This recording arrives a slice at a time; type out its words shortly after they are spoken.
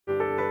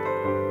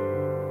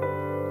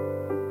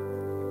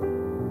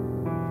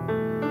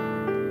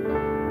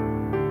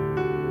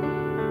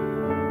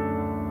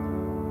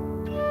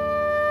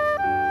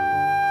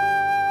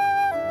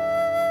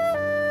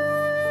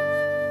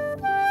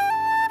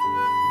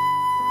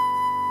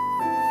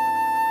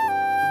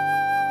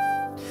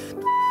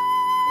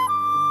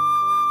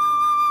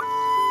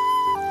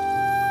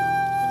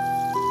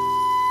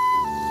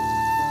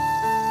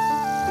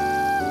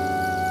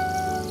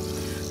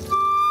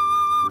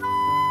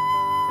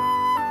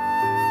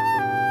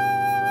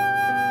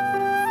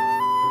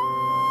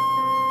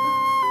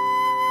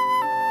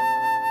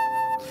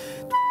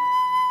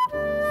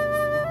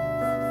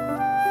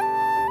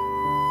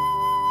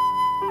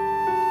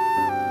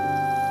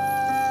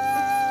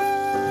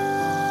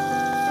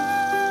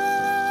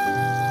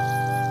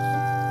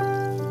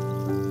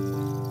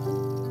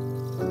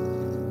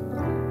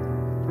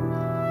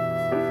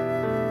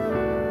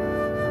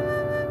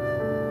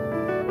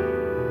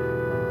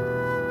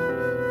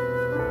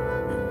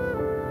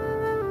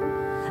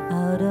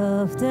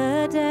of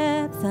the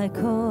depth I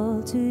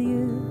call to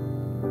you.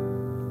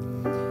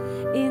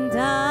 In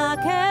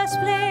darkest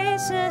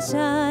places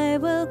I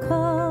will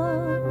call.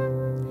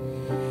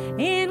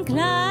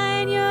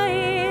 Incline your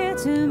ear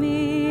to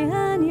me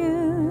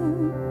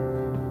anew,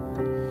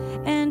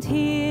 and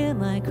hear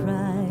my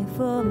cry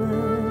for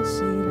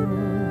mercy,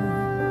 Lord.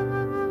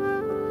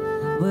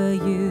 Were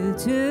you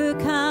to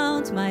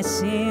count my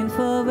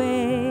sinful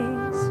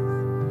ways,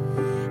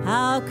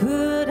 how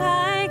could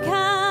I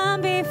come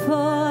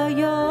before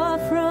your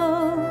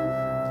throne?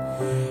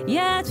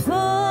 Yet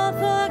full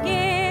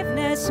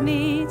forgiveness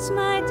meets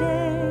my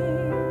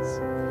days.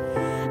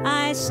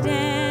 I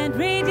stand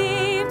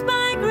redeemed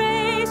by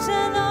grace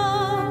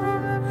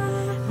alone.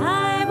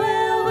 I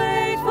will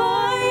wait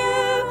for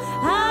you.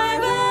 I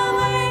will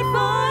wait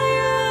for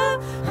you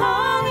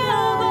on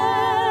your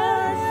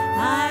word.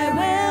 I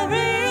will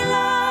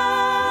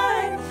rely.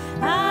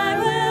 I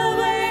will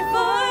wait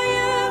for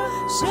you.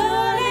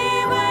 Surely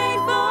wait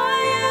for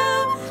you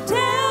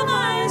till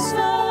my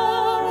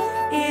soul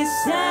is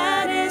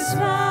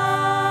satisfied.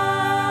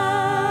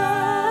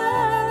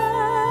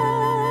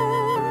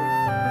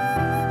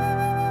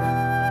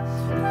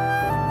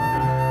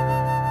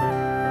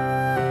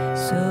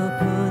 So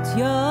put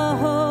your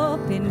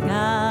hope in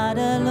God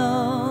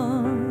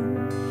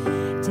alone.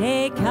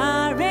 Take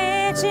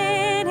courage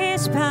in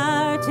His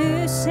power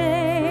to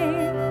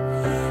save,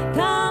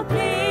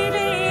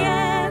 completely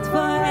and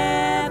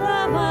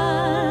forever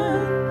won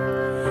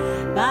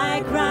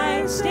by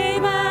Christ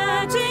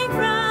emerging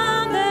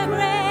from the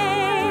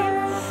grave.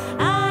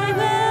 I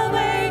will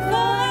wait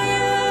for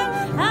you.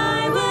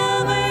 I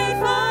will wait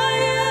for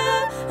you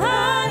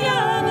on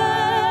your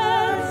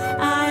word.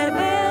 I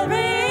will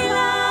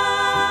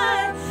rely.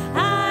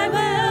 I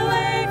will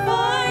wait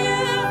for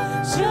you.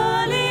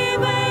 Surely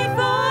wait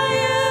for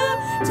you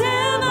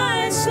till my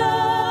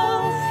soul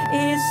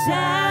is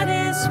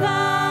satisfied.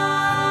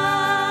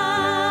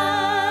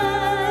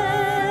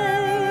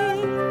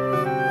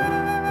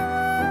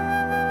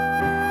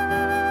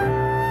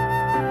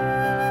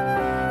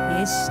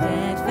 His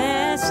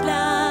steadfast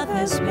love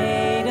has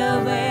made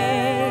a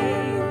way,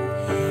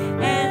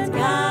 and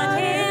God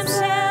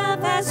Himself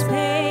has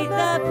paid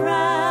the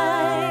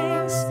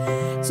price.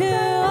 To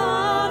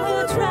all who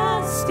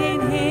trust in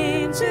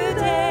Him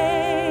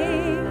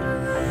today,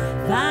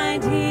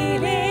 find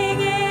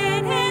healing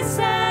in His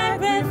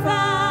sacrifice.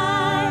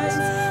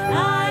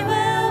 I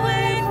will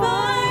wait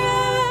for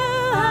you.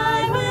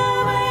 I will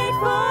wait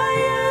for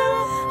you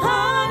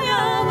on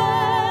your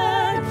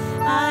word.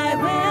 I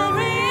will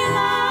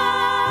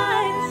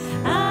rely.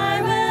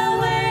 I will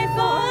wait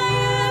for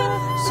you.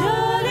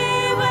 Surely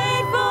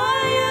wait for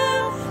you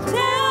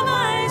till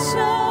my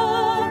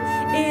soul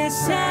is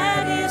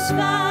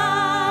satisfied.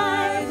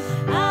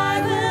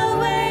 I will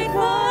wait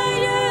for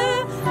you.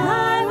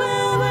 I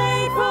will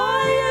wait for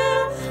you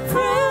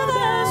through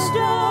the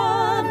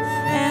storm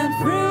and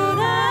through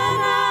the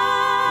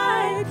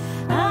night.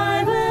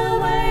 I will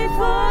wait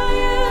for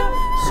you.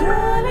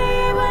 Surely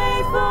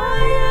wait for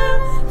you,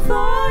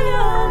 for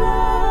your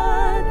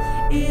word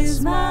is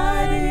my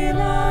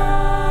delight.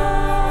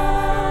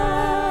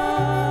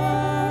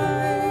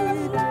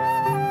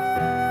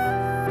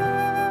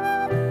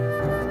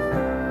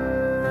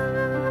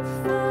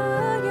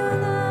 For your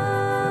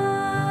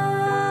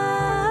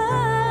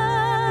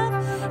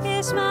love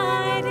is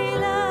my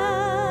delight.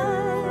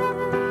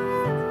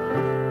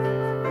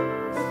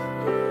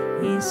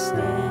 His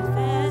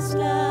steadfast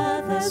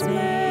love has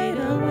made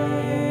a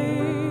way,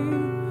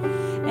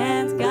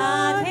 and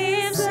God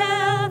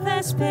Himself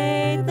has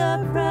paid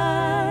the price.